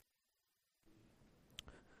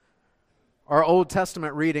Our Old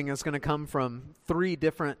Testament reading is going to come from three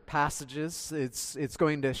different passages. It's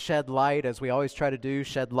going to shed light, as we always try to do,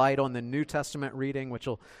 shed light on the New Testament reading, which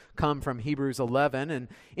will come from Hebrews 11. And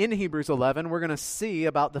in Hebrews 11, we're going to see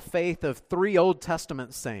about the faith of three Old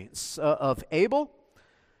Testament saints, of Abel,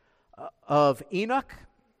 of Enoch,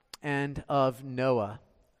 and of Noah.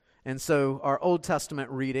 And so our Old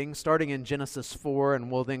Testament reading, starting in Genesis 4,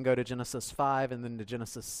 and we'll then go to Genesis 5 and then to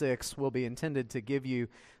Genesis 6, will be intended to give you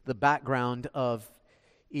the background of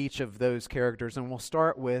each of those characters. And we'll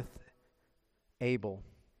start with Abel.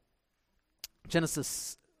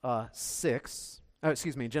 Genesis 4,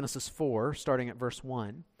 starting at verse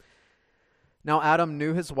 1. Now Adam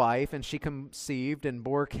knew his wife, and she conceived and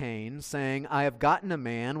bore Cain, saying, I have gotten a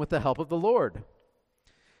man with the help of the Lord.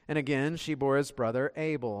 And again she bore his brother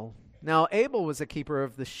Abel. Now Abel was a keeper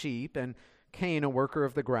of the sheep, and Cain a worker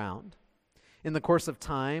of the ground. In the course of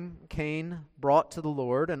time, Cain brought to the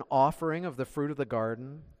Lord an offering of the fruit of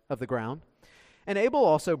the ground. And Abel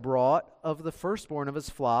also brought of the firstborn of his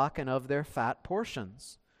flock and of their fat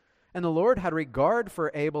portions. And the Lord had regard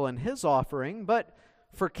for Abel and his offering, but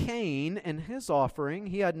for Cain and his offering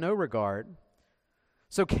he had no regard.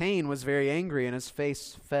 So Cain was very angry, and his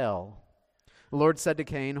face fell. The Lord said to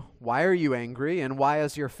Cain, Why are you angry, and why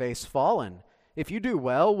is your face fallen? If you do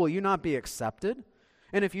well, will you not be accepted?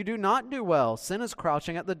 And if you do not do well, sin is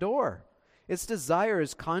crouching at the door. Its desire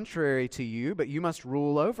is contrary to you, but you must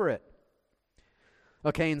rule over it.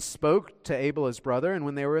 Well, Cain spoke to Abel his brother, and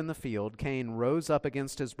when they were in the field, Cain rose up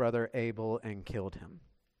against his brother Abel and killed him.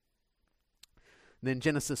 Then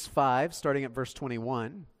Genesis 5, starting at verse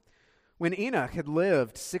 21. When Enoch had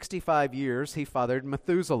lived 65 years, he fathered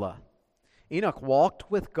Methuselah. Enoch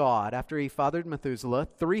walked with God after he fathered Methuselah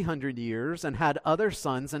 300 years and had other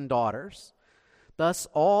sons and daughters. Thus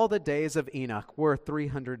all the days of Enoch were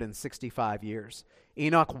 365 years.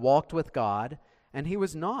 Enoch walked with God, and he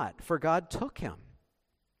was not, for God took him.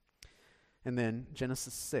 And then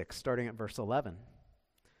Genesis 6, starting at verse 11.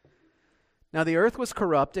 Now the earth was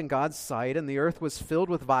corrupt in God's sight, and the earth was filled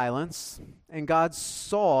with violence. And God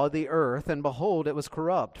saw the earth, and behold, it was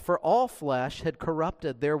corrupt, for all flesh had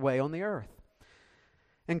corrupted their way on the earth.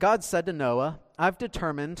 And God said to Noah, I've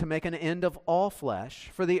determined to make an end of all flesh,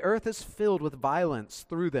 for the earth is filled with violence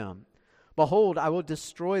through them. Behold, I will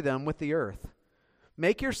destroy them with the earth.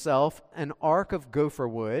 Make yourself an ark of gopher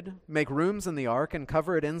wood, make rooms in the ark, and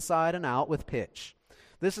cover it inside and out with pitch.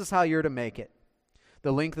 This is how you're to make it.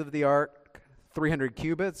 The length of the ark, 300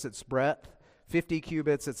 cubits, its breadth, 50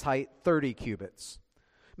 cubits, its height, 30 cubits.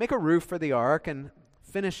 Make a roof for the ark, and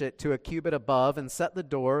finish it to a cubit above, and set the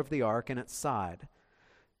door of the ark in its side.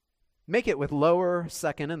 Make it with lower,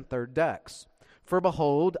 second, and third decks. For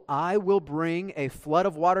behold, I will bring a flood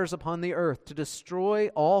of waters upon the earth to destroy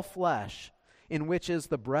all flesh, in which is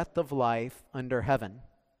the breath of life under heaven.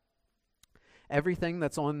 Everything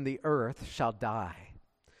that's on the earth shall die.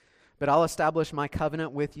 But I'll establish my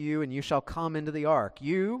covenant with you, and you shall come into the ark,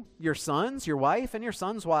 you, your sons, your wife, and your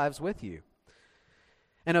sons' wives with you.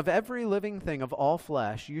 And of every living thing of all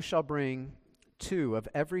flesh you shall bring 2 of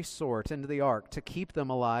every sort into the ark to keep them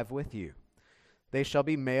alive with you. They shall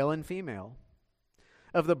be male and female.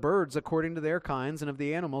 Of the birds according to their kinds, and of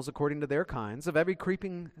the animals according to their kinds, of every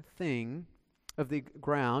creeping thing of the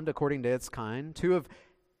ground according to its kind, 2 of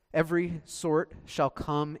every sort shall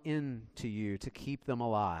come in to you to keep them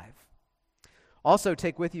alive. Also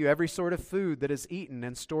take with you every sort of food that is eaten,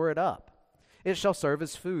 and store it up. It shall serve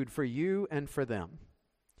as food for you and for them.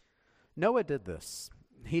 Noah did this.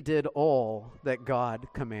 He did all that God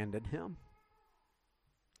commanded him.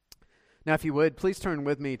 Now, if you would, please turn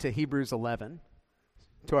with me to Hebrews 11,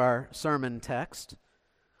 to our sermon text.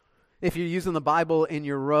 If you're using the Bible in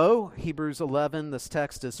your row, Hebrews 11, this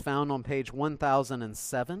text is found on page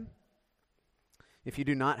 1007. If you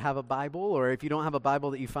do not have a Bible, or if you don't have a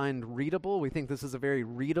Bible that you find readable, we think this is a very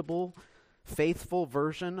readable, faithful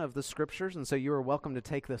version of the Scriptures, and so you are welcome to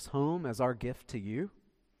take this home as our gift to you.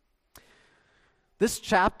 This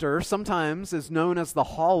chapter sometimes is known as the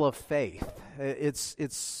Hall of Faith.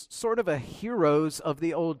 It's sort of a heroes of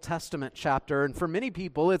the Old Testament chapter, and for many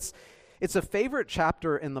people it's a favorite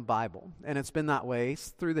chapter in the Bible, and it's been that way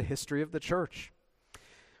through the history of the church.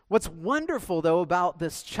 What's wonderful, though, about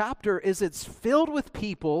this chapter is it's filled with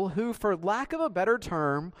people who, for lack of a better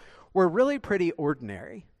term, were really pretty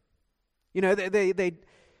ordinary. You know,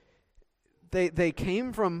 they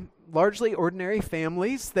came from largely ordinary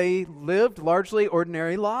families. They lived largely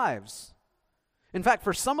ordinary lives. In fact,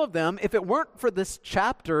 for some of them, if it weren't for this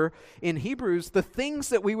chapter in Hebrews, the things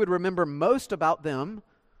that we would remember most about them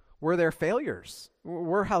were their failures,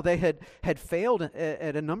 were how they had failed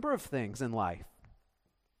at a number of things in life.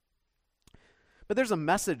 But there's a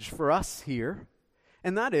message for us here,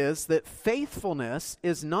 and that is that faithfulness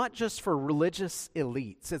is not just for religious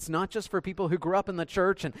elites. It's not just for people who grew up in the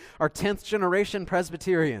church and are 10th generation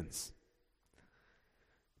Presbyterians.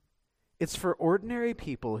 It's for ordinary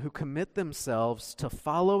people who commit themselves to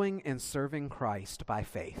following and serving Christ by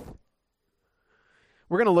faith.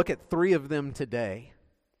 We're going to look at 3 of them today: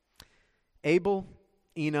 Abel,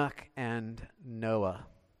 Enoch, and Noah.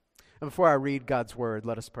 And before I read God's word,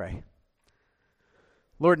 let us pray.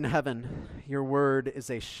 Lord in heaven, your word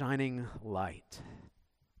is a shining light.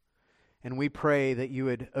 And we pray that you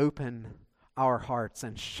would open our hearts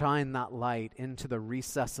and shine that light into the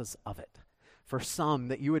recesses of it. For some,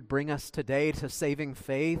 that you would bring us today to saving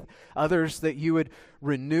faith. Others, that you would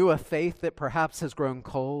renew a faith that perhaps has grown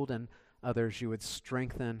cold. And others, you would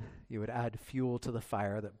strengthen. You would add fuel to the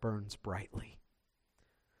fire that burns brightly.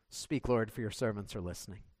 Speak, Lord, for your servants are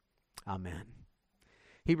listening. Amen.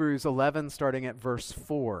 Hebrews 11, starting at verse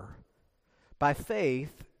 4. By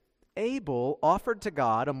faith, Abel offered to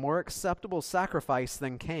God a more acceptable sacrifice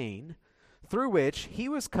than Cain, through which he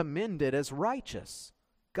was commended as righteous,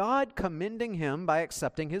 God commending him by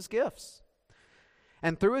accepting his gifts.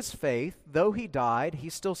 And through his faith, though he died, he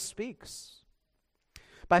still speaks.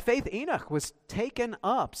 By faith, Enoch was taken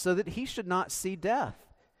up so that he should not see death,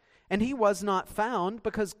 and he was not found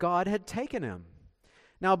because God had taken him.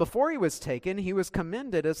 Now, before he was taken, he was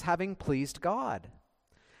commended as having pleased God.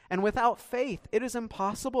 And without faith, it is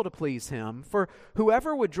impossible to please him, for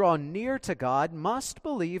whoever would draw near to God must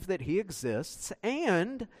believe that he exists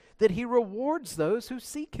and that he rewards those who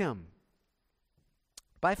seek him.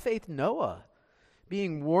 By faith, Noah,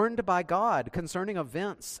 being warned by God concerning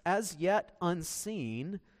events as yet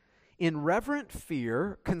unseen, in reverent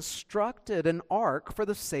fear constructed an ark for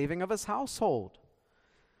the saving of his household.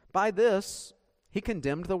 By this, he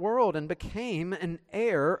condemned the world and became an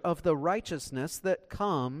heir of the righteousness that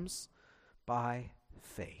comes by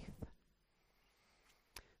faith.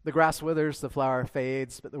 The grass withers, the flower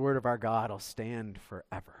fades, but the word of our God will stand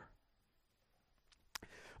forever.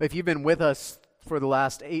 If you've been with us for the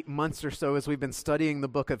last 8 months or so as we've been studying the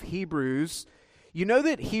book of Hebrews, you know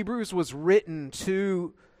that Hebrews was written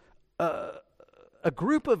to a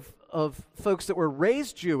group of folks that were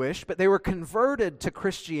raised Jewish, but they were converted to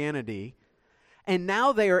Christianity. And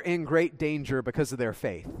now they are in great danger because of their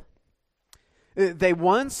faith. They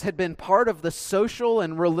once had been part of the social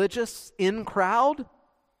and religious in crowd,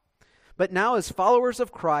 but now as followers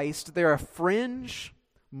of Christ, they're a fringe,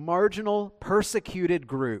 marginal, persecuted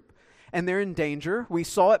group. And they're in danger. We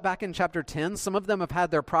saw it back in chapter 10. Some of them have had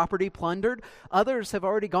their property plundered. Others have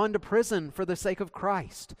already gone to prison for the sake of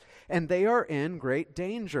Christ. And they are in great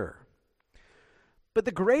danger. But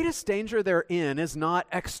the greatest danger they're in is not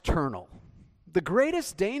external. The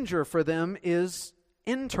greatest danger for them is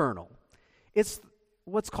internal. It's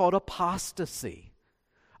what's called apostasy,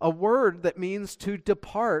 a word that means to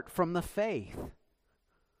depart from the faith.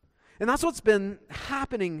 And that's what's been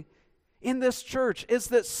happening in this church, is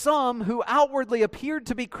that some who outwardly appeared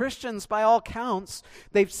to be Christians by all counts,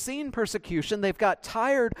 they've seen persecution, they've gotten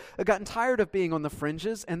tired of being on the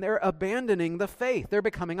fringes, and they're abandoning the faith. They're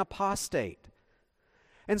becoming apostate.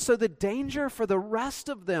 And so the danger for the rest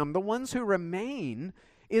of them, the ones who remain,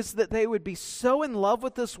 is that they would be so in love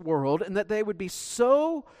with this world and that they would be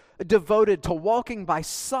so devoted to walking by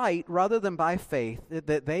sight rather than by faith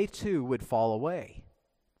that they too would fall away.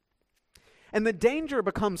 And the danger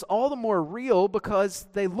becomes all the more real because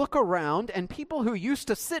they look around and people who used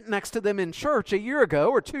to sit next to them in church a year ago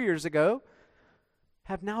or 2 years ago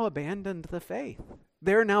have now abandoned the faith.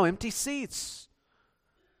 There are now empty seats.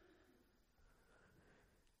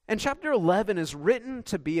 And chapter 11 is written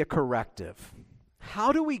to be a corrective.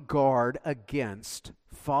 How do we guard against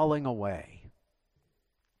falling away?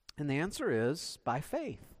 And the answer is by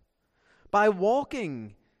faith, by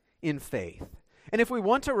walking in faith. And if we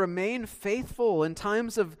want to remain faithful in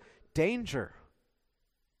times of danger,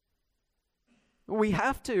 we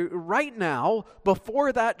have to, right now,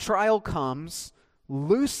 before that trial comes,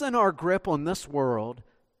 loosen our grip on this world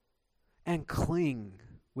and cling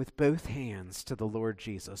with both hands to the Lord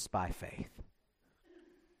Jesus by faith.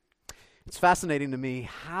 It's fascinating to me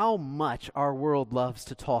how much our world loves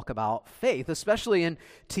to talk about faith, especially in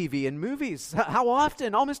TV and movies. How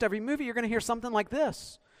often, almost every movie, you're going to hear something like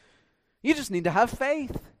this. You just need to have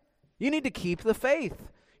faith. You need to keep the faith.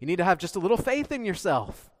 You need to have just a little faith in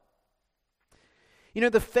yourself. You know,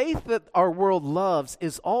 the faith that our world loves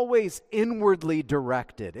is always inwardly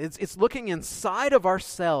directed. It's looking inside of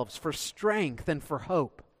ourselves for strength and for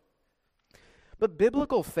hope. But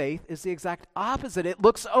biblical faith is the exact opposite. It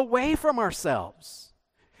looks away from ourselves.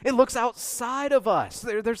 It looks outside of us.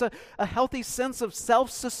 There's a healthy sense of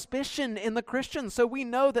self-suspicion in the Christian, so we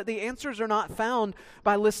know that the answers are not found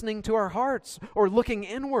by listening to our hearts or looking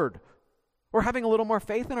inward or having a little more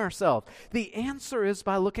faith in ourselves. The answer is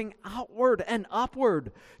by looking outward and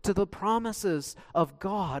upward to the promises of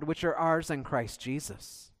God, which are ours in Christ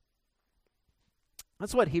Jesus.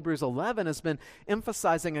 That's what Hebrews 11 has been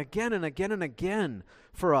emphasizing again and again and again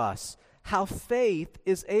for us, how faith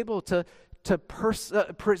is able to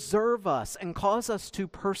preserve us and cause us to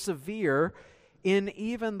persevere in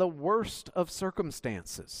even the worst of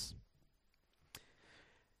circumstances.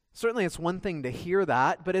 Certainly it's one thing to hear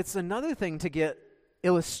that, but it's another thing to get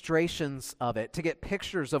illustrations of it, to get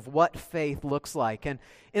pictures of what faith looks like. And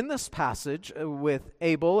in this passage with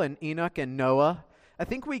Abel and Enoch and Noah, I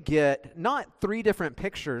think we get not three different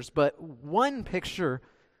pictures, but one picture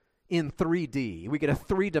in 3D. We get a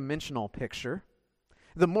three-dimensional picture.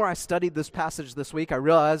 The more I studied this passage this week, I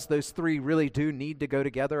realized those three really do need to go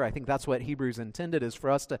together. I think that's what Hebrews intended, is for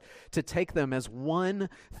us to take them as one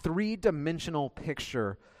three-dimensional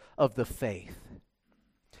picture of the faith.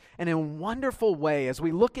 And in a wonderful way, as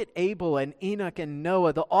we look at Abel and Enoch and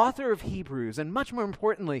Noah, the author of Hebrews, and much more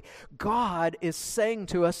importantly, God is saying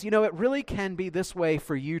to us, it really can be this way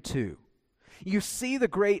for you too. You see the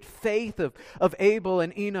great faith of Abel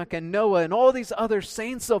and Enoch and Noah and all these other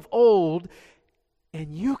saints of old,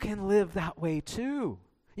 and you can live that way too.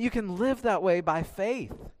 You can live that way by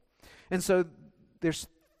faith. And so there's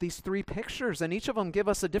these three pictures, and each of them give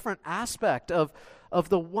us a different aspect of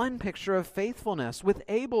the one picture of faithfulness. With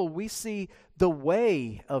Abel, we see the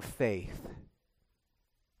way of faith.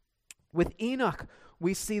 With Enoch,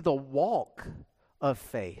 we see the walk of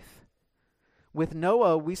faith. With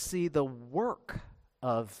Noah, we see the work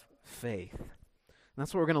of faith. And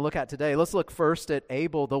that's what we're going to look at today. Let's look first at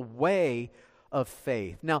Abel, the way of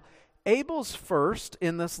faith. Now, Abel's first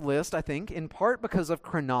in this list, I think, in part because of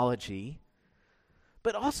chronology,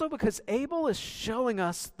 but also because Abel is showing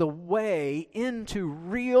us the way into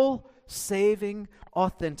real, saving,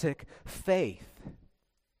 authentic faith.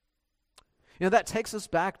 That takes us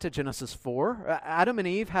back to Genesis 4. Adam and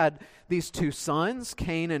Eve had these two sons,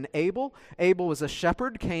 Cain and Abel. Abel was a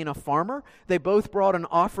shepherd, Cain a farmer. They both brought an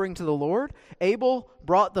offering to the Lord. Abel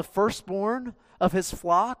brought the firstborn of his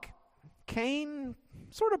flock. Cain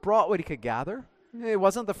sort of brought what he could gather. It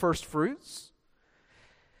wasn't the first fruits.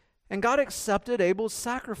 And God accepted Abel's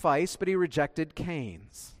sacrifice, but he rejected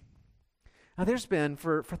Cain's. Now there's been,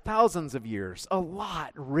 for thousands of years, a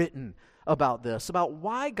lot written about this, about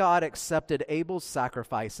why God accepted Abel's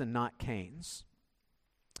sacrifice and not Cain's.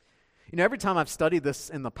 Every time I've studied this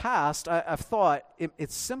in the past, I've thought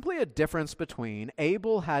it's simply a difference between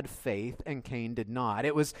Abel had faith and Cain did not.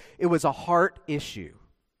 It was a heart issue.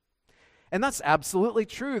 And that's absolutely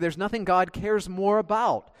true. There's nothing God cares more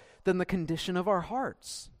about than the condition of our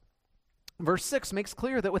hearts. Verse 6 makes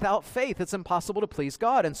clear that without faith, it's impossible to please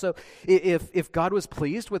God. And so if God was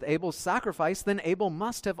pleased with Abel's sacrifice, then Abel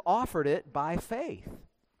must have offered it by faith.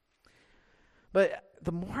 But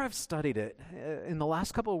the more I've studied it, in the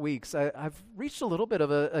last couple of weeks, I've reached a little bit of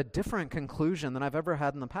a different conclusion than I've ever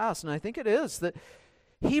had in the past. And I think it is that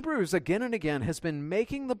Hebrews again and again has been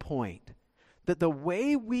making the point that the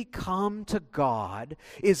way we come to God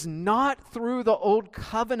is not through the old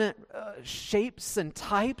covenant shapes and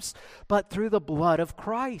types, but through the blood of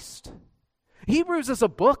Christ. Hebrews is a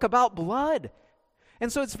book about blood.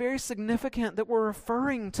 And so it's very significant that we're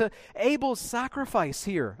referring to Abel's sacrifice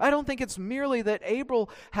here. I don't think it's merely that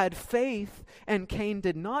Abel had faith and Cain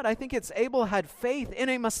did not. I think it's Abel had faith in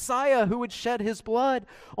a Messiah who would shed his blood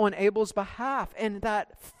on Abel's behalf. And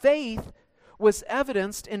that faith was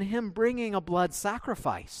evidenced in him bringing a blood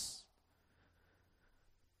sacrifice.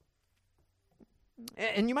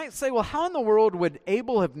 And you might say, well, how in the world would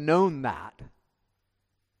Abel have known that?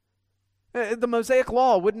 The Mosaic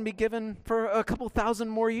Law wouldn't be given for a couple thousand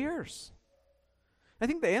more years. I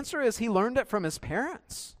think the answer is he learned it from his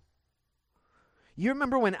parents. You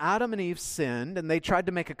remember when Adam and Eve sinned and they tried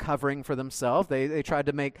to make a covering for themselves. They tried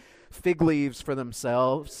to make fig leaves for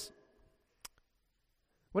themselves.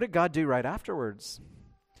 What did God do right afterwards?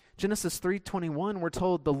 Genesis 3:21, we're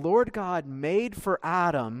told, the Lord God made for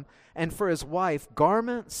Adam and for his wife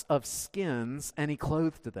garments of skins, and he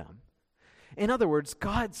clothed them. In other words,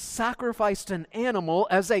 God sacrificed an animal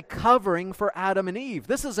as a covering for Adam and Eve.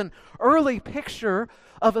 This is an early picture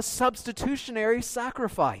of a substitutionary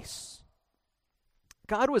sacrifice.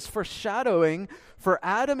 God was foreshadowing for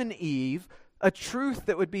Adam and Eve a truth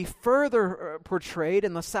that would be further portrayed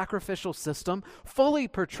in the sacrificial system, fully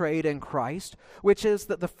portrayed in Christ, which is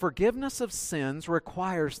that the forgiveness of sins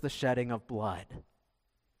requires the shedding of blood.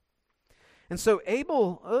 And so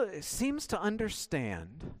Abel seems to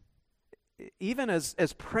understand, even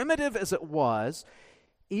as primitive as it was,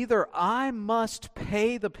 either I must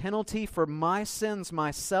pay the penalty for my sins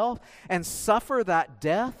myself and suffer that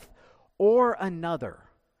death, or another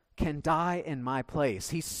can die in my place.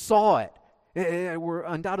 He saw it.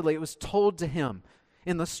 Undoubtedly, it was told to him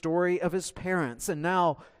in the story of his parents. And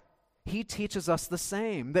now he teaches us the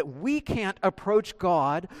same, that we can't approach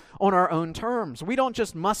God on our own terms. We don't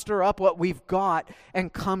just muster up what we've got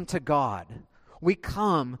and come to God. We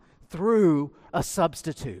come through a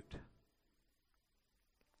substitute.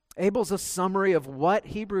 Abel's a summary of what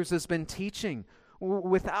Hebrews has been teaching.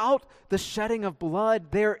 Without the shedding of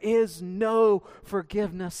blood, there is no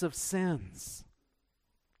forgiveness of sins.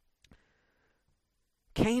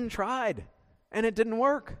 Cain tried, and it didn't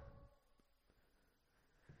work.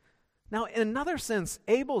 Now, in another sense,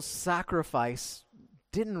 Abel's sacrifice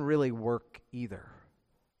didn't really work either.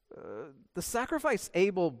 The sacrifice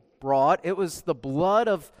Abel brought, it was the blood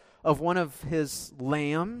of one of his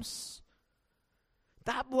lambs.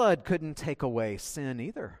 That blood couldn't take away sin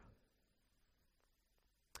either.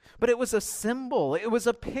 But it was a symbol. It was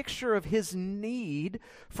a picture of his need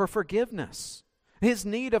for forgiveness, his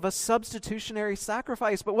need of a substitutionary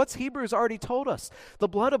sacrifice. But what's Hebrews already told us? The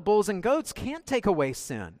blood of bulls and goats can't take away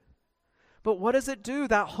sin. But what does it do?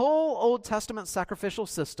 That whole Old Testament sacrificial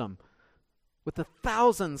system, with the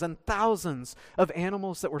thousands and thousands of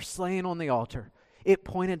animals that were slain on the altar, it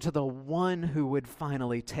pointed to the one who would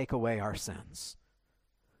finally take away our sins.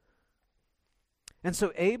 And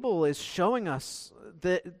so Abel is showing us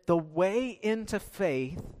that the way into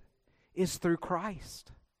faith is through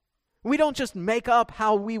Christ. We don't just make up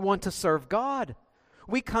how we want to serve God.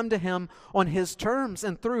 We come to Him on His terms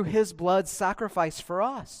and through His blood sacrifice for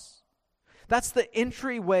us. That's the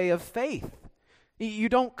entryway of faith. You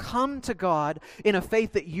don't come to God in a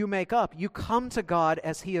faith that you make up. You come to God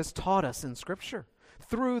as He has taught us in Scripture,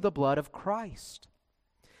 through the blood of Christ.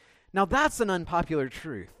 Now that's an unpopular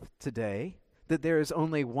truth today, that there is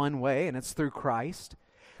only one way, and it's through Christ.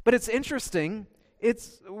 But it's interesting,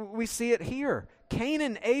 we see it here. Cain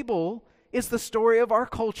and Abel is the story of our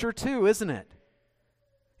culture too, isn't it?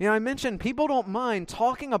 You know, I mentioned people don't mind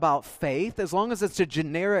talking about faith as long as it's a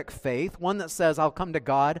generic faith, one that says, I'll come to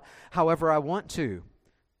God however I want to.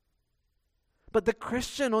 But the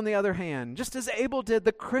Christian, on the other hand, just as Abel did,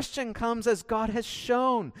 the Christian comes as God has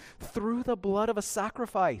shown through the blood of a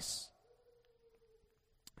sacrifice.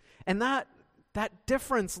 And that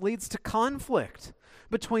difference leads to conflict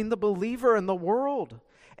between the believer and the world.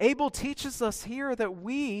 Abel teaches us here that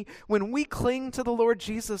when we cling to the Lord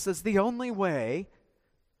Jesus as the only way,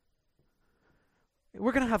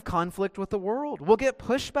 we're going to have conflict with the world. We'll get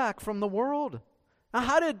pushback from the world. Now,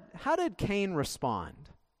 how did Cain respond?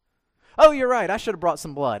 Oh, you're right, I should have brought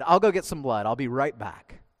some blood. I'll go get some blood. I'll be right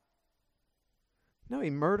back. No, he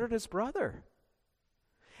murdered his brother.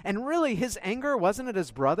 And really, his anger wasn't at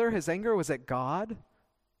his brother. His anger was at God.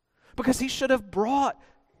 Because he should have brought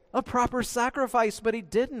a proper sacrifice, but he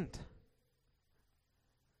didn't.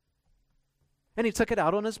 And he took it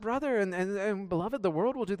out on his brother. And beloved, the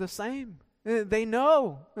world will do the same. They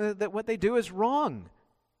know that what they do is wrong.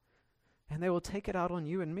 And they will take it out on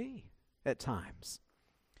you and me at times.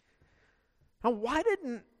 Now, why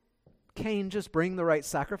didn't Cain just bring the right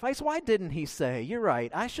sacrifice? Why didn't he say, you're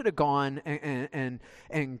right, I should have gone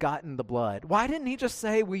and gotten the blood? Why didn't he just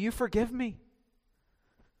say, will you forgive me?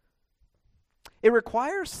 It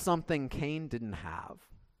requires something Cain didn't have,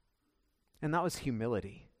 and that was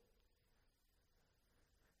humility.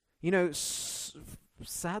 You know,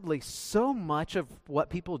 sadly, so much of what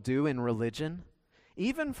people do in religion,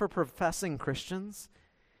 even for professing Christians,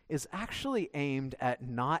 is actually aimed at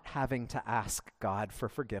not having to ask God for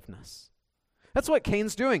forgiveness. That's what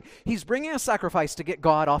Cain's doing. He's bringing a sacrifice to get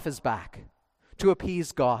God off his back, to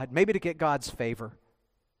appease God, maybe to get God's favor.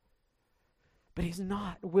 But he's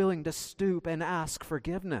not willing to stoop and ask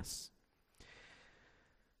forgiveness.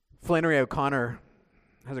 Flannery O'Connor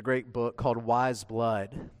has a great book called Wise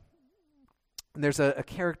Blood. And there's a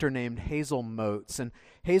character named Hazel Motes, and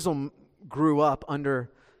Hazel grew up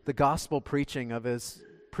under the gospel preaching of his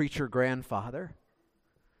preacher grandfather.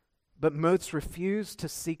 But Motes refused to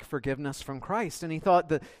seek forgiveness from Christ, and he thought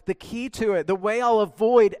the key to it, the way I'll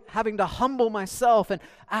avoid having to humble myself and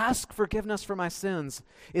ask forgiveness for my sins,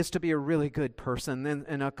 is to be a really good person.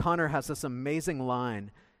 And O'Connor has this amazing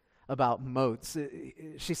line about Motes.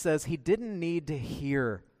 She says he didn't need to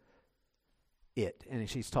hear it, and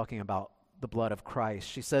she's talking about the blood of Christ.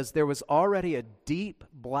 She says there was already a deep,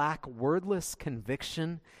 black, wordless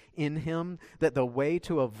conviction in him that the way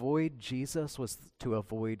to avoid Jesus was to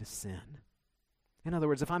avoid sin. In other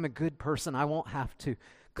words, if I'm a good person, I won't have to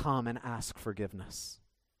come and ask forgiveness.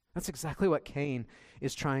 That's exactly what Cain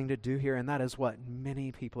is trying to do here, and that is what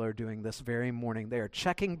many people are doing this very morning. They are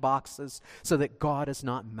checking boxes so that God is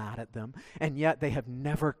not mad at them, and yet they have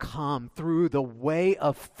never come through the way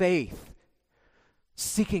of faith,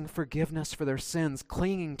 seeking forgiveness for their sins,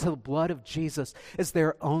 clinging to the blood of Jesus as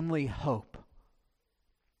their only hope.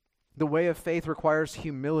 The way of faith requires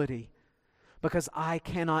humility, because I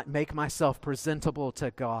cannot make myself presentable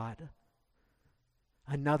to God.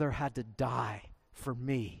 Another had to die for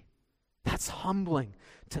me. That's humbling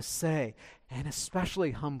to say, and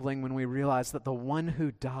especially humbling when we realize that the one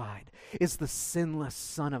who died is the sinless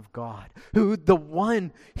Son of God, who the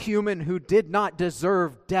one human who did not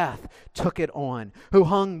deserve death took it on, who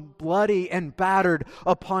hung bloody and battered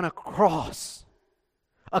upon a cross,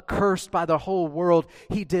 accursed by the whole world.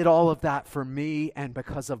 He did all of that for me and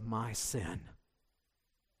because of my sin.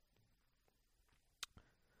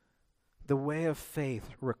 The way of faith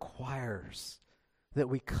requires that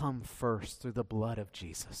we come first through the blood of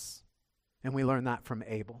Jesus. And we learn that from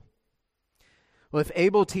Abel. Well, if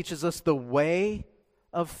Abel teaches us the way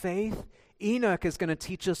of faith, Enoch is going to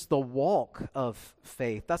teach us the walk of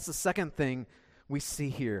faith. That's the second thing we see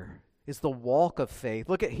here, is the walk of faith.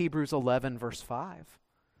 Look at Hebrews 11, verse 5.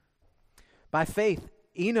 By faith,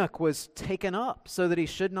 Enoch was taken up so that he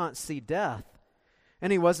should not see death,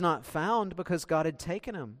 and he was not found because God had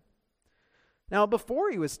taken him. Now, before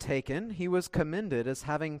he was taken, he was commended as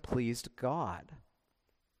having pleased God.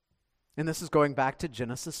 And this is going back to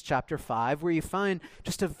Genesis chapter 5, where you find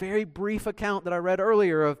just a very brief account that I read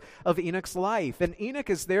earlier of Enoch's life. And Enoch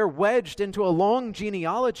is there wedged into a long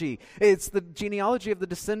genealogy. It's the genealogy of the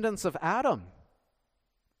descendants of Adam.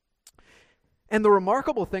 And the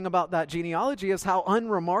remarkable thing about that genealogy is how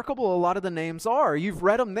unremarkable a lot of the names are. You've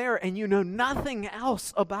read them there, and you know nothing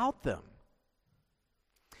else about them.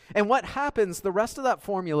 And what happens, the rest of that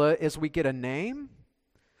formula is we get a name,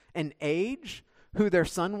 an age, who their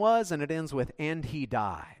son was, and it ends with, and he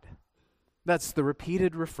died. That's the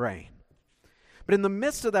repeated refrain. But in the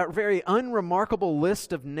midst of that very unremarkable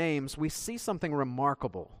list of names, we see something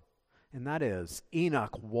remarkable, and that is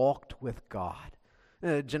Enoch walked with God.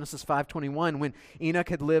 Genesis 5:21, when Enoch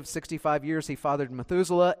had lived 65 years, he fathered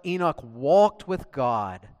Methuselah. Enoch walked with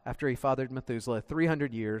God after he fathered Methuselah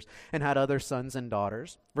 300 years and had other sons and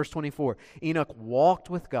daughters. Verse 24, Enoch walked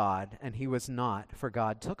with God, and he was not, for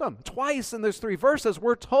God took him. Twice in those three verses,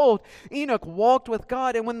 we're told Enoch walked with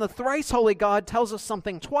God, and when the thrice holy God tells us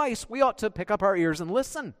something twice, we ought to pick up our ears and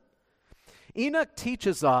listen. Enoch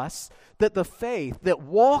teaches us that the faith, that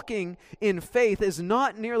walking in faith is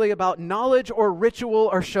not merely about knowledge or ritual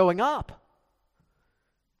or showing up.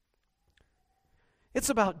 It's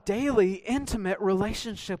about daily, intimate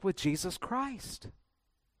relationship with Jesus Christ.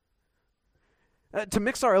 To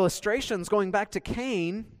mix our illustrations, going back to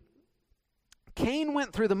Cain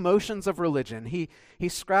went through the motions of religion. He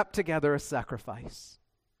scrapped together a sacrifice.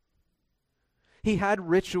 He had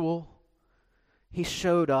ritual. He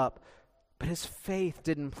showed up. But his faith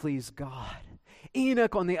didn't please God.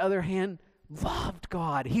 Enoch, on the other hand, loved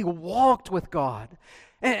God. He walked with God.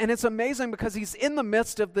 And it's amazing because he's in the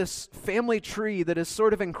midst of this family tree that is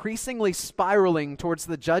sort of increasingly spiraling towards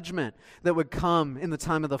the judgment that would come in the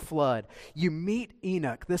time of the flood. You meet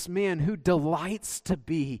Enoch, this man who delights to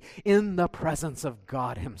be in the presence of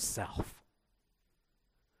God himself.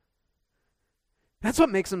 That's what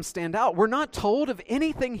makes him stand out. We're not told of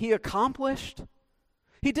anything he accomplished.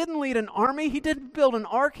 He didn't lead an army. He didn't build an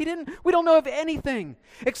ark. We don't know of anything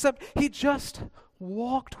except he just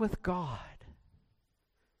walked with God.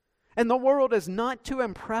 And the world is not too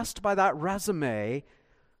impressed by that resume,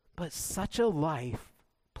 but such a life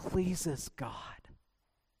pleases God.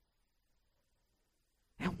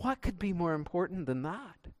 And what could be more important than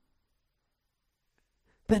that?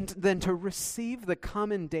 Than to receive the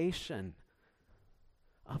commendation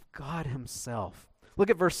of God himself.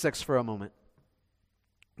 Look at verse 6 for a moment.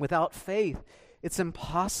 Without faith, it's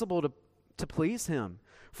impossible to please him.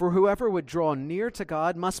 For whoever would draw near to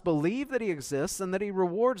God must believe that he exists and that he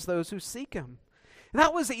rewards those who seek him. And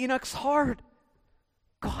that was Enoch's heart.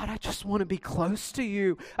 God, I just want to be close to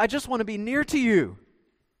you. I just want to be near to you.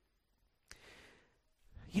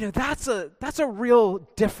 You know, that's a real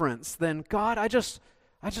difference than, God, I just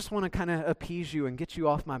want to kind of appease you and get you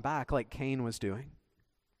off my back like Cain was doing.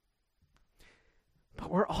 But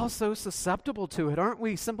we're also susceptible to it, aren't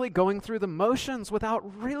we? Simply going through the motions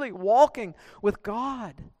without really walking with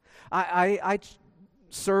God. I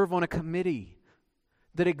serve on a committee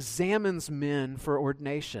that examines men for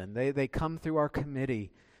ordination. They come through our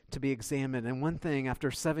committee to be examined. And one thing,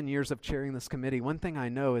 after 7 years of chairing this committee, one thing I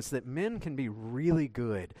know is that men can be really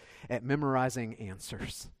good at memorizing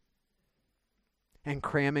answers and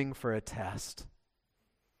cramming for a test.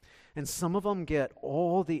 And some of them get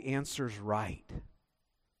all the answers right.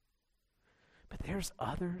 But there's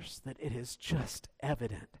others that it is just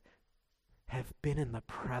evident have been in the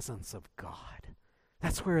presence of God.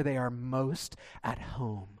 That's where they are most at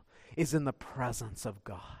home, is in the presence of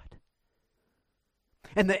God.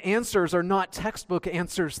 And the answers are not textbook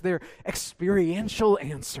answers, they're experiential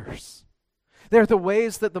answers. They're the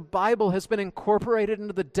ways that the Bible has been incorporated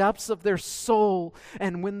into the depths of their soul.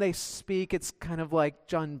 And when they speak, it's kind of like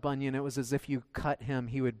John Bunyan. It was as if you cut him,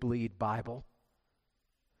 he would bleed Bible.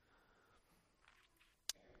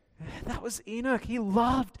 That was Enoch. He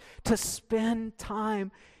loved to spend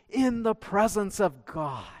time in the presence of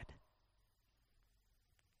God.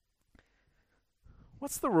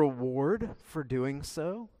 What's the reward for doing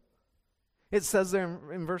so? It says there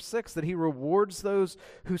in verse 6 that he rewards those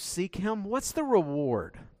who seek him. What's the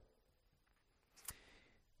reward?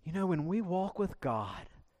 You know, when we walk with God,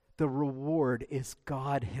 the reward is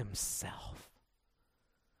God himself.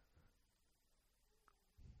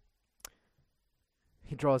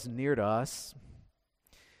 He draws near to us.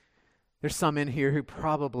 There's some in here who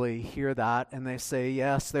probably hear that and they say,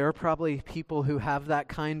 yes, there are probably people who have that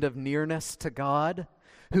kind of nearness to God,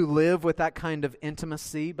 who live with that kind of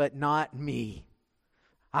intimacy, but not me.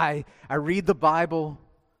 I read the Bible,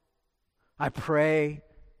 I pray,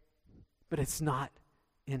 but it's not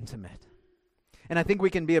intimate. And I think we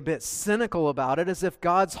can be a bit cynical about it, as if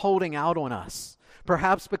God's holding out on us,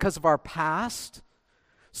 perhaps because of our past,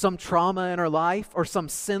 some trauma in our life, or some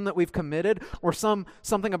sin that we've committed, or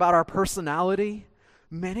something about our personality.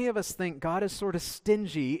 Many of us think God is sort of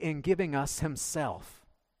stingy in giving us himself.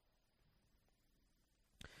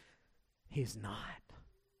 He's not.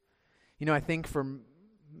 You know, I think for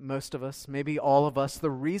most of us, maybe all of us, the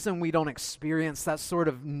reason we don't experience that sort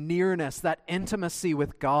of nearness, that intimacy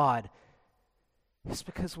with God, is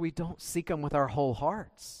because we don't seek him with our whole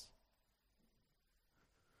hearts.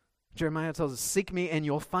 Jeremiah tells us, seek me and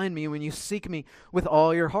you'll find me when you seek me with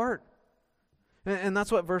all your heart. And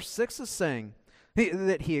that's what verse 6 is saying.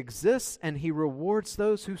 That he exists and he rewards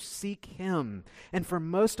those who seek him. And for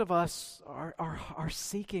most of us, our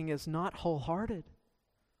seeking is not wholehearted.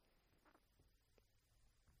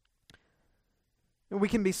 And we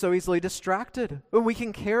can be so easily distracted. We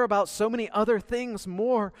can care about so many other things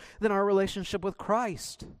more than our relationship with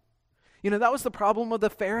Christ. You know, that was the problem with the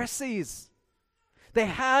Pharisees. They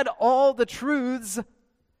had all the truths.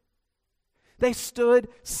 They stood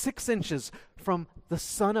 6 inches from the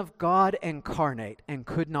Son of God incarnate and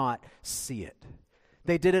could not see it.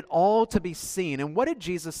 They did it all to be seen. And what did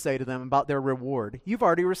Jesus say to them about their reward? You've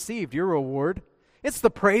already received your reward. It's the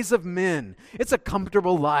praise of men. It's a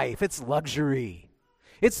comfortable life. It's luxury.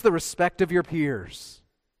 It's the respect of your peers.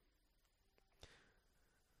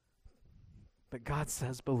 But God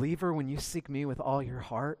says, believer, when you seek me with all your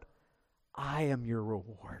heart, I am your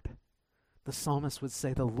reward. The psalmist would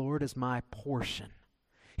say, the Lord is my portion.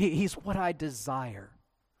 He's what I desire.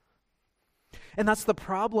 And that's the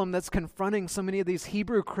problem that's confronting so many of these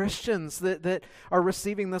Hebrew Christians that are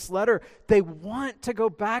receiving this letter. They want to go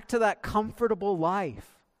back to that comfortable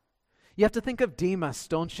life. You have to think of Demas,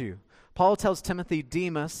 don't you? Paul tells Timothy,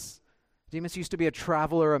 Demas used to be a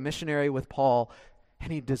traveler, a missionary with Paul,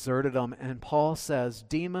 and he deserted him. And Paul says,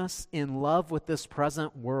 Demas, in love with this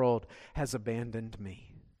present world, has abandoned me.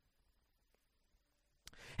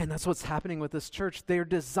 And that's what's happening with this church. They're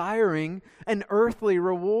desiring an earthly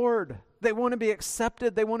reward. They want to be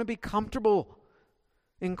accepted. They want to be comfortable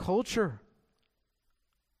in culture.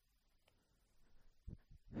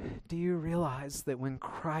 Do you realize that when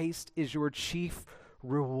Christ is your chief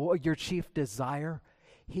reward, your chief desire,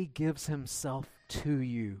 he gives himself to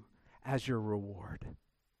you as your reward?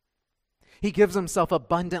 He gives himself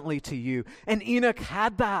abundantly to you. And Enoch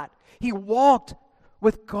had that. He walked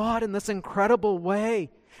with God in this incredible way.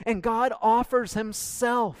 And God offers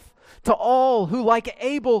himself to all who, like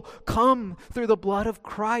Abel, come through the blood of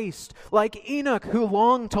Christ. Like Enoch, who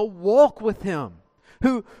long to walk with him.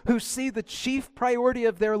 Who see the chief priority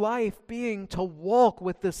of their life being to walk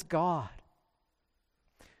with this God.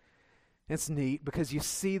 It's neat because you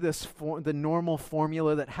see this the normal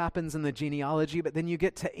formula that happens in the genealogy, but then you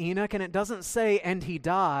get to Enoch and it doesn't say, and he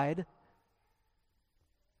died.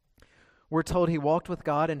 We're told he walked with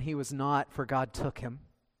God and he was not, for God took him.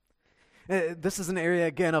 This is an area,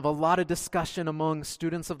 again, of a lot of discussion among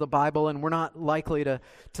students of the Bible, and we're not likely to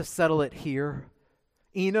settle it here.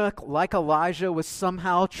 Enoch, like Elijah, was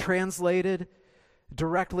somehow translated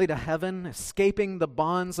directly to heaven, escaping the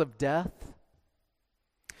bonds of death.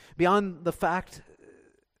 Beyond the fact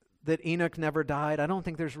that Enoch never died, I don't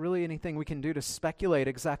think there's really anything we can do to speculate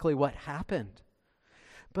exactly what happened.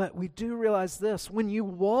 But we do realize this: when you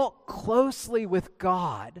walk closely with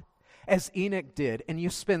God, as Enoch did, and you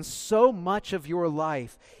spend so much of your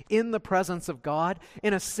life in the presence of God,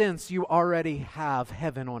 in a sense, you already have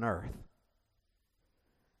heaven on earth.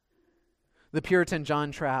 The Puritan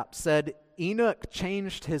John Trapp said, Enoch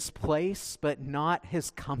changed his place, but not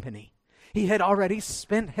his company. He had already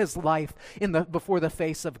spent his life before the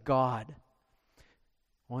face of God.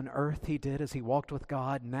 On earth he did as he walked with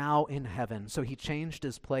God, now in heaven. So he changed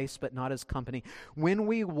his place, but not his company. When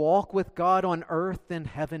we walk with God on earth, then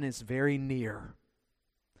heaven is very near.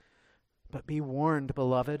 But be warned,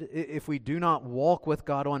 beloved, if we do not walk with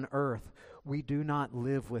God on earth, we do not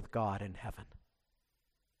live with God in heaven.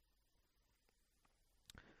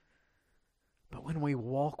 But when we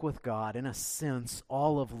walk with God, in a sense,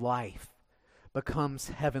 all of life becomes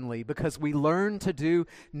heavenly, because we learn to do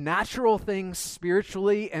natural things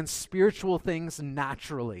spiritually and spiritual things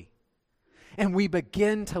naturally. And we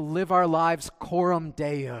begin to live our lives coram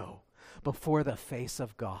Deo, before the face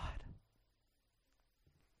of God.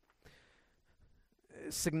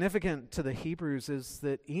 Significant to the Hebrews is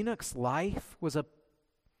that Enoch's life was a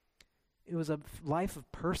life of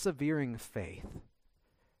persevering faith.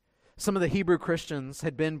 Some of the Hebrew Christians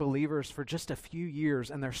had been believers for just a few years,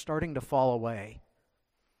 and they're starting to fall away.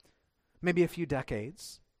 Maybe a few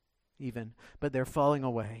decades, even, but they're falling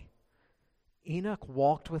away. Enoch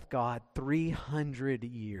walked with God 300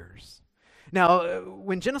 years. Now,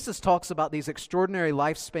 when Genesis talks about these extraordinary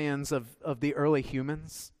lifespans of the early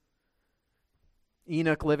humans,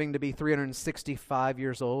 Enoch living to be 365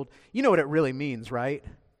 years old, you know what it really means, right?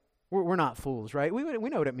 We're not fools, right? We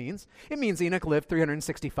know what it means. It means Enoch lived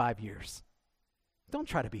 365 years. Don't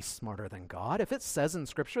try to be smarter than God. If it says in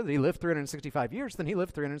Scripture that he lived 365 years, then he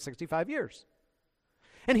lived 365 years.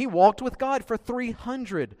 And he walked with God for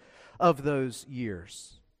 300 of those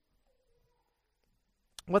years.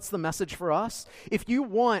 What's the message for us? If you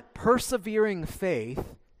want persevering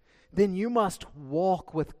faith, then you must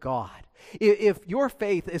walk with God. If your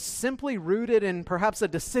faith is simply rooted in perhaps a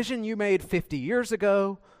decision you made 50 years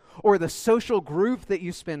ago, or the social group that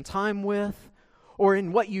you spend time with, or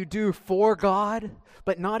in what you do for God,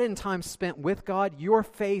 but not in time spent with God, your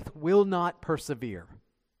faith will not persevere.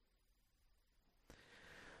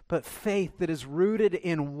 But faith that is rooted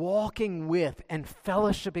in walking with and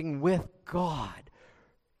fellowshipping with God,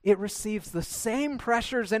 it receives the same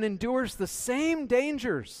pressures and endures the same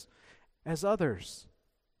dangers as others.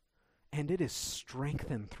 And it is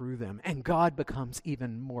strengthened through them, and God becomes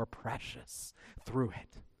even more precious through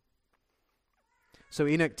it. So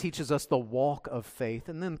Enoch teaches us the walk of faith.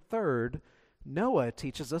 And then third, Noah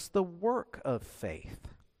teaches us the work of faith.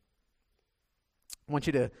 I want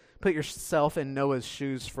you to put yourself in Noah's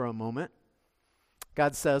shoes for a moment.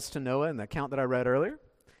 God says to Noah in the account that I read earlier,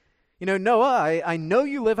 you know, Noah, I know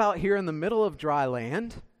you live out here in the middle of dry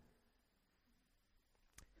land,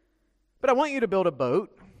 but I want you to build a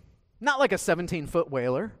boat, not like a 17-foot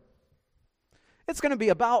whaler. It's going to be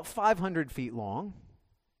about 500 feet long,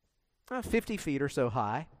 50 feet or so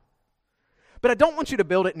high. But I don't want you to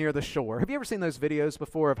build it near the shore. Have you ever seen those videos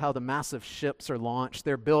before of how the massive ships are launched?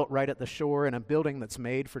 They're built right at the shore in a building that's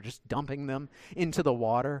made for just dumping them into the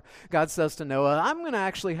water. God says to Noah, I'm going to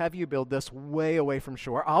actually have you build this way away from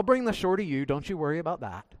shore. I'll bring the shore to you. Don't you worry about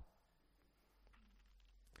that.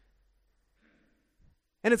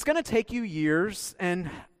 And it's going to take you years,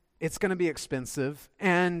 and it's going to be expensive.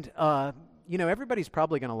 And, everybody's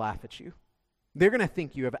probably going to laugh at you. They're going to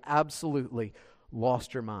think you have absolutely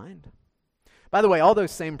lost your mind. By the way, all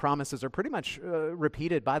those same promises are pretty much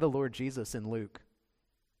repeated by the Lord Jesus in Luke.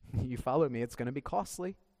 You follow me, it's going to be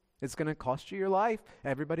costly. It's going to cost you your life.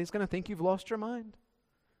 Everybody's going to think you've lost your mind.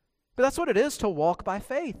 But that's what it is to walk by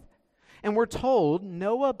faith. And we're told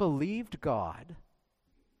Noah believed God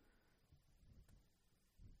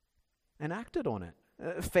and acted on it.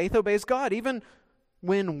 Faith obeys God, even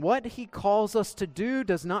when what he calls us to do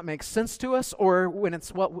does not make sense to us, or when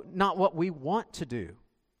it's not what we want to do.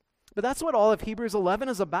 But that's what all of Hebrews 11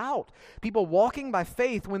 is about. People walking by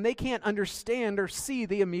faith when they can't understand or see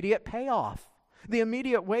the immediate payoff, the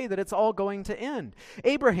immediate way that it's all going to end.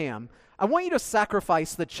 Abraham, I want you to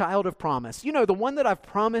sacrifice the child of promise. You know, the one that I've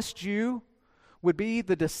promised you would be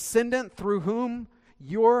the descendant through whom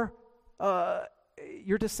your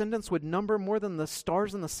descendants would number more than the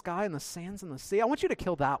stars in the sky and the sands in the sea. I want you to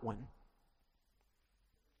kill that one.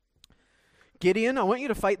 Gideon, I want you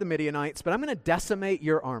to fight the Midianites, but I'm going to decimate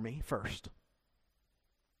your army first.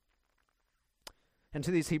 And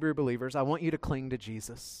to these Hebrew believers, I want you to cling to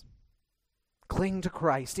Jesus. Cling to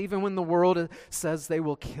Christ, even when the world says they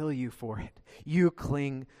will kill you for it. You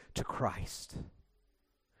cling to Christ.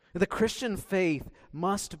 The Christian faith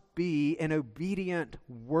must be an obedient,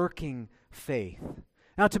 working faith.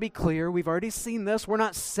 Now, to be clear, we've already seen this. We're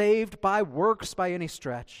not saved by works by any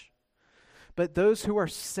stretch. But those who are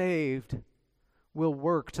saved will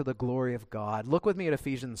work to the glory of God. Look with me at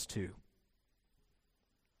Ephesians 2.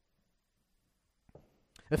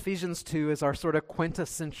 Ephesians 2 is our sort of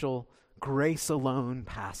quintessential grace alone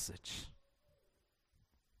passage.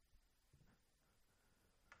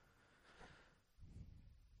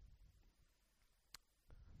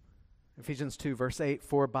 Ephesians 2, verse 8,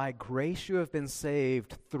 "For by grace you have been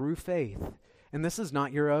saved through faith, and this is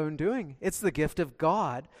not your own doing. It's the gift of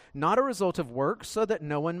God, not a result of works, so that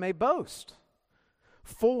no one may boast.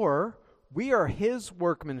 For we are His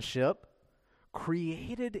workmanship,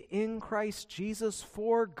 created in Christ Jesus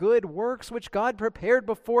for good works, which God prepared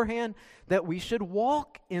beforehand that we should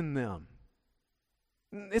walk in them."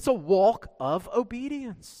 It's a walk of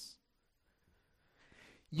obedience.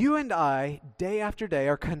 You and I, day after day,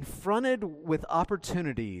 are confronted with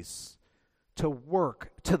opportunities to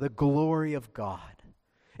work to the glory of God.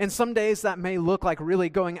 And some days that may look like really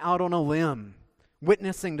going out on a limb,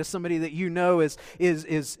 witnessing to somebody that you know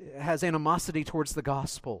has animosity towards the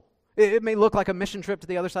gospel. It may look like a mission trip to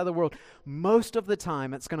the other side of the world. Most of the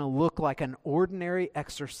time, it's going to look like an ordinary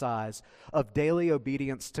exercise of daily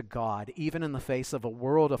obedience to God, even in the face of a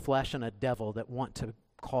world, a flesh, and a devil that want to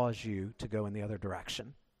cause you to go in the other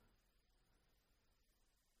direction.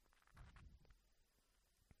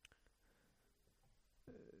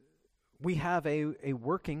 We have a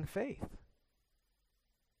working faith.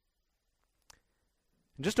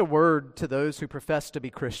 Just a word to those who profess to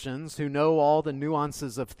be Christians, who know all the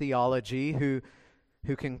nuances of theology, who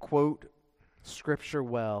can quote Scripture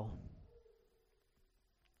well.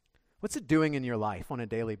 What's it doing in your life on a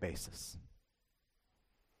daily basis?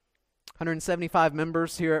 175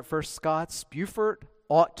 members here at First Scots. Beaufort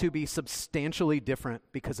ought to be substantially different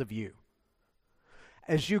because of you.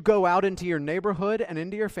 As you go out into your neighborhood and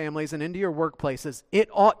into your families and into your workplaces, it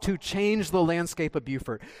ought to change the landscape of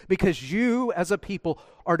Beaufort, because you as a people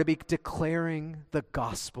are to be declaring the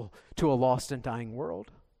gospel to a lost and dying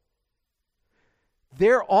world.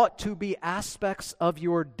 There ought to be aspects of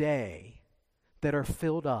your day that are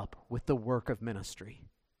filled up with the work of ministry.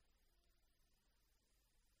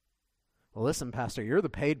 Well, listen, Pastor, you're the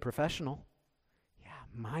paid professional. Yeah,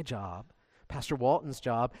 my job, Pastor Walton's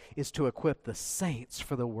job, is to equip the saints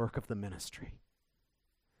for the work of the ministry.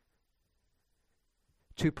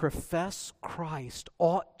 To profess Christ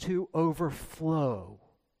ought to overflow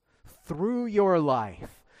through your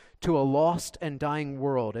life to a lost and dying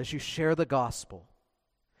world as you share the gospel,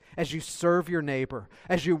 as you serve your neighbor,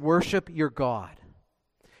 as you worship your God.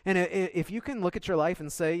 And if you can look at your life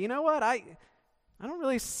and say, you know what, I don't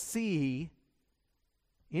really see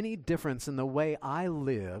any difference in the way I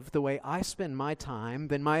live, the way I spend my time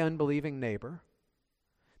than my unbelieving neighbor,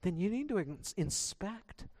 then you need to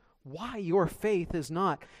inspect why your faith is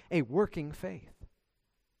not a working faith.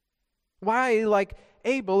 Why, like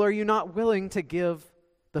Abel, are you not willing to give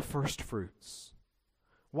the first fruits?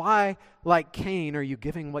 Why, like Cain, are you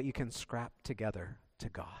giving what you can scrap together to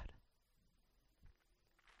God?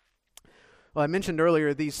 Well, I mentioned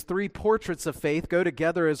earlier, these three portraits of faith go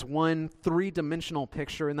together as one three-dimensional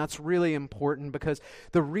picture, and that's really important because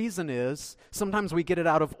the reason is sometimes we get it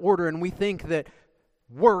out of order and we think that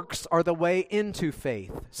works are the way into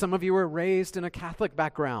faith. Some of you were raised in a Catholic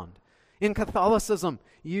background. In Catholicism,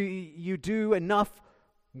 you do enough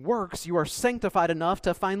works, you are sanctified enough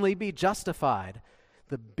to finally be justified.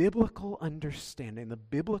 The biblical understanding, the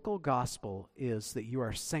biblical gospel is that you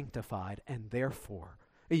are sanctified and therefore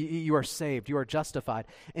you are saved, you are justified,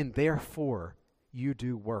 and therefore you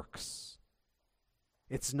do works.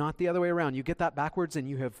 It's not the other way around. You get that backwards and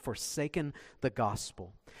you have forsaken the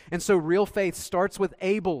gospel. And so real faith starts with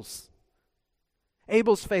Abel's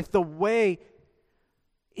faith. The way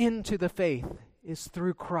into the faith is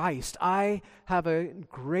through Christ. I have a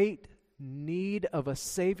great need of a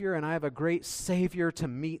Savior, and I have a great Savior to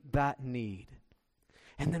meet that need.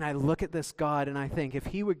 And then I look at this God and I think, if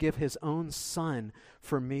He would give His own Son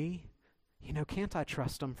for me, can't I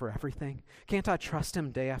trust Him for everything? Can't I trust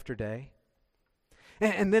Him day after day?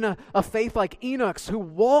 And then a faith like Enoch's, who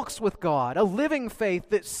walks with God, a living faith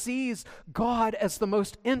that sees God as the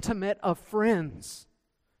most intimate of friends.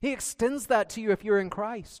 He extends that to you if you're in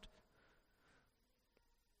Christ.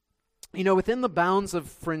 Within the bounds of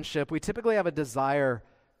friendship, we typically have a desire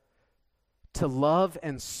to love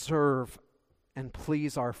and serve and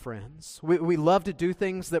please our friends. We love to do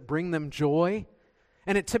things that bring them joy,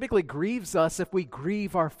 and it typically grieves us if we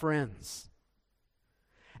grieve our friends.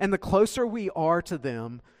 And the closer we are to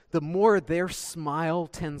them, the more their smile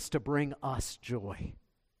tends to bring us joy.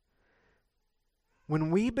 When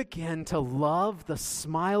we begin to love the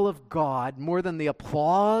smile of God more than the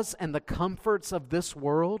applause and the comforts of this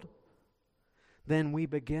world, then we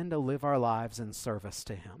begin to live our lives in service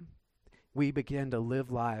to Him. We begin to live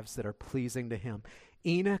lives that are pleasing to Him.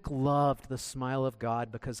 Enoch loved the smile of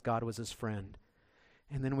God because God was his friend.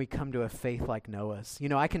 And then we come to a faith like Noah's.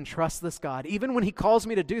 I can trust this God. Even when He calls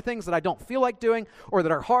me to do things that I don't feel like doing, or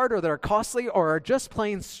that are hard, or that are costly, or are just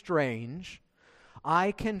plain strange,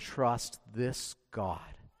 I can trust this God.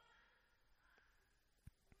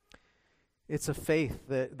 It's a faith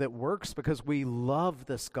that works because we love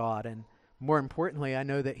this God, and more importantly, I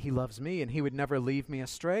know that He loves me and He would never leave me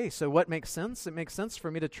astray. So what makes sense? It makes sense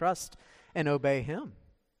for me to trust and obey Him.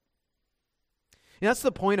 And that's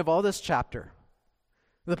the point of all this chapter.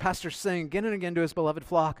 The pastor's saying again and again to his beloved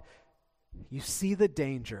flock, you see the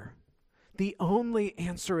danger. The only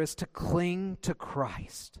answer is to cling to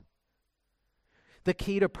Christ. The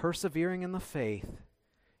key to persevering in the faith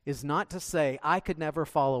is not to say, I could never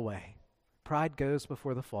fall away. Pride goes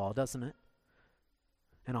before the fall, doesn't it?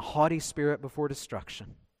 And a haughty spirit before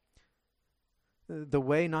destruction. The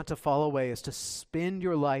way not to fall away is to spend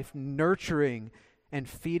your life nurturing and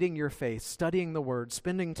feeding your faith, studying the Word,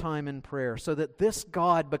 spending time in prayer, so that this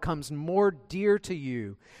God becomes more dear to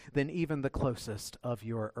you than even the closest of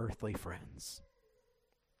your earthly friends.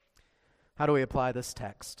 How do we apply this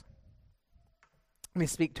text? Let me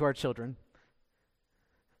speak to our children.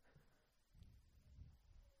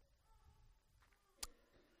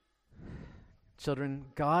 Children,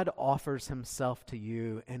 God offers Himself to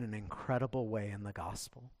you in an incredible way in the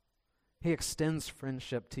gospel. He extends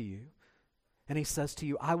friendship to you. And He says to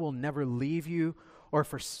you, I will never leave you or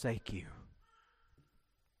forsake you.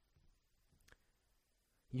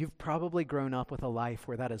 You've probably grown up with a life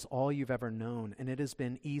where that is all you've ever known, and it has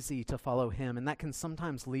been easy to follow Him, and that can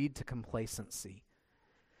sometimes lead to complacency.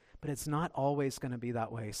 But it's not always going to be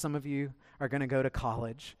that way. Some of you are going to go to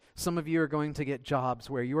college. Some of you are going to get jobs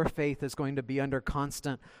where your faith is going to be under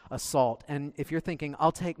constant assault. And if you're thinking,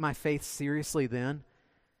 I'll take my faith seriously then,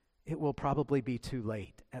 it will probably be too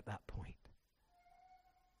late at that point.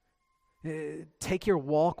 Take your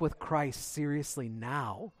walk with Christ seriously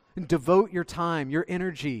now. And devote your time, your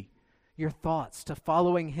energy, your thoughts to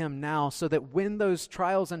following Him now, so that when those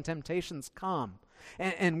trials and temptations come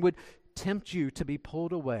and would tempt you to be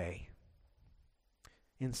pulled away,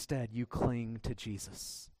 instead you cling to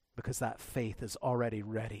Jesus, because that faith is already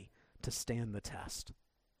ready to stand the test.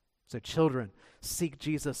 So children, seek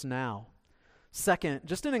Jesus now. Second,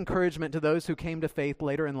 just an encouragement to those who came to faith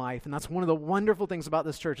later in life, and that's one of the wonderful things about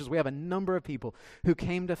this church is we have a number of people who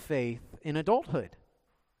came to faith in adulthood.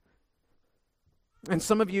 And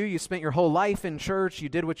some of you spent your whole life in church, you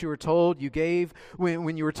did what you were told, you gave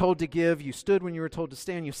when you were told to give, you stood when you were told to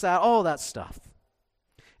stand, you sat, all that stuff.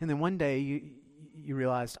 And then one day you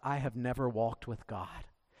realized, I have never walked with God.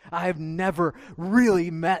 I have never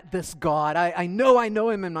really met this God. I know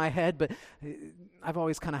Him in my head, but I've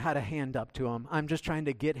always kind of had a hand up to Him. I'm just trying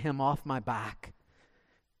to get Him off my back.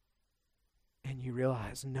 And you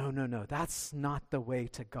realize, no, that's not the way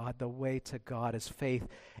to God. The way to God is faith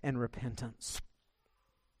and repentance.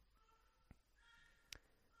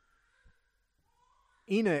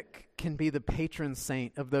 Enoch can be the patron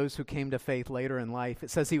saint of those who came to faith later in life. It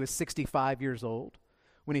says he was 65 years old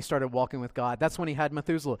when he started walking with God. That's when he had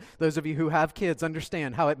Methuselah. Those of you who have kids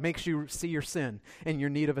understand how it makes you see your sin and your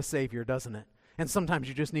need of a Savior, doesn't it? And sometimes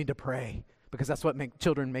you just need to pray, because that's what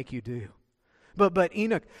children make you do. But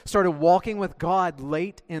Enoch started walking with God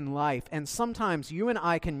late in life, and sometimes you and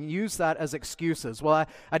I can use that as excuses. Well,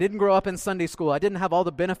 I didn't grow up in Sunday school. I didn't have all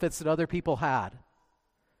the benefits that other people had.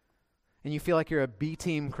 And you feel like you're a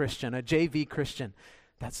B-team Christian, a JV Christian.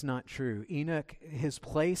 That's not true. Enoch, his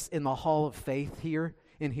place in the hall of faith here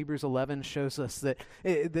in Hebrews 11 shows us that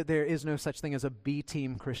there is no such thing as a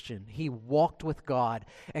B-team Christian. He walked with God,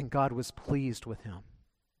 and God was pleased with him.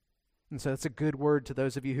 And so that's a good word to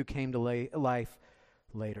those of you who came to life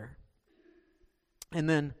later. And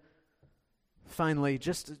then, finally,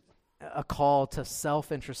 just a call to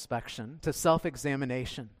self-introspection, to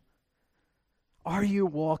self-examination. Are you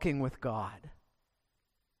walking with God?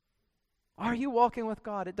 Are you walking with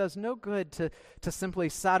God? It does no good to simply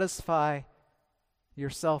satisfy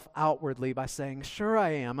yourself outwardly by saying, sure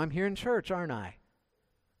I am. I'm here in church, aren't I?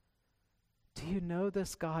 Do you know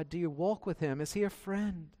this God? Do you walk with Him? Is He a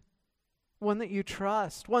friend? one that you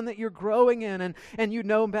trust, one that you're growing in, and you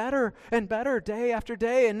know better and better day after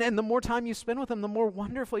day. And the more time you spend with him, the more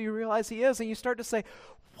wonderful you realize he is. And you start to say,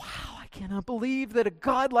 wow, I cannot believe that a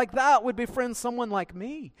God like that would befriend someone like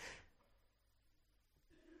me.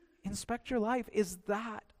 Inspect your life. Is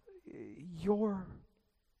that your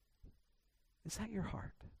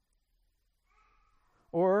heart?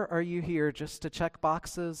 Or are you here just to check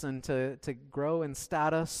boxes and to grow in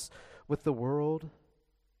status with the world?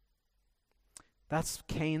 That's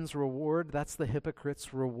Cain's reward. That's the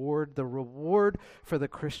hypocrite's reward. The reward for the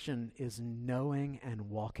Christian is knowing and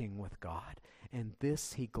walking with God. And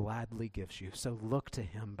this he gladly gives you. So look to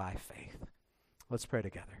him by faith. Let's pray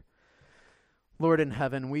together. Lord in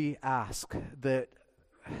heaven, we ask that,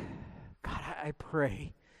 God, I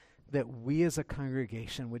pray that we as a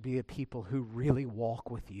congregation would be a people who really walk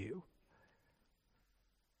with you.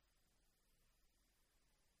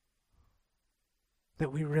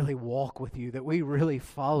 That we really walk with you, that we really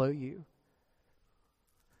follow you.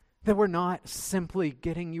 That we're not simply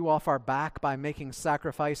getting you off our back by making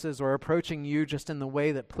sacrifices or approaching you just in the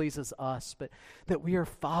way that pleases us, but that we are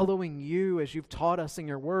following you as you've taught us in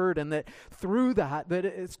your word, and that through that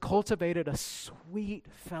it's cultivated a sweet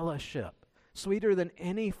fellowship. Sweeter than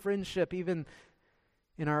any friendship, even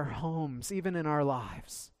in our homes, even in our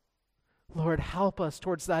lives. Lord, help us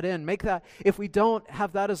towards that end. Make that, if we don't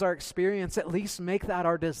have that as our experience, at least make that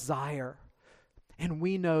our desire. And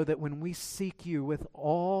we know that when we seek you with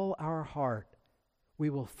all our heart, we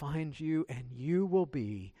will find you and you will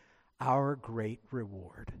be our great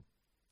reward.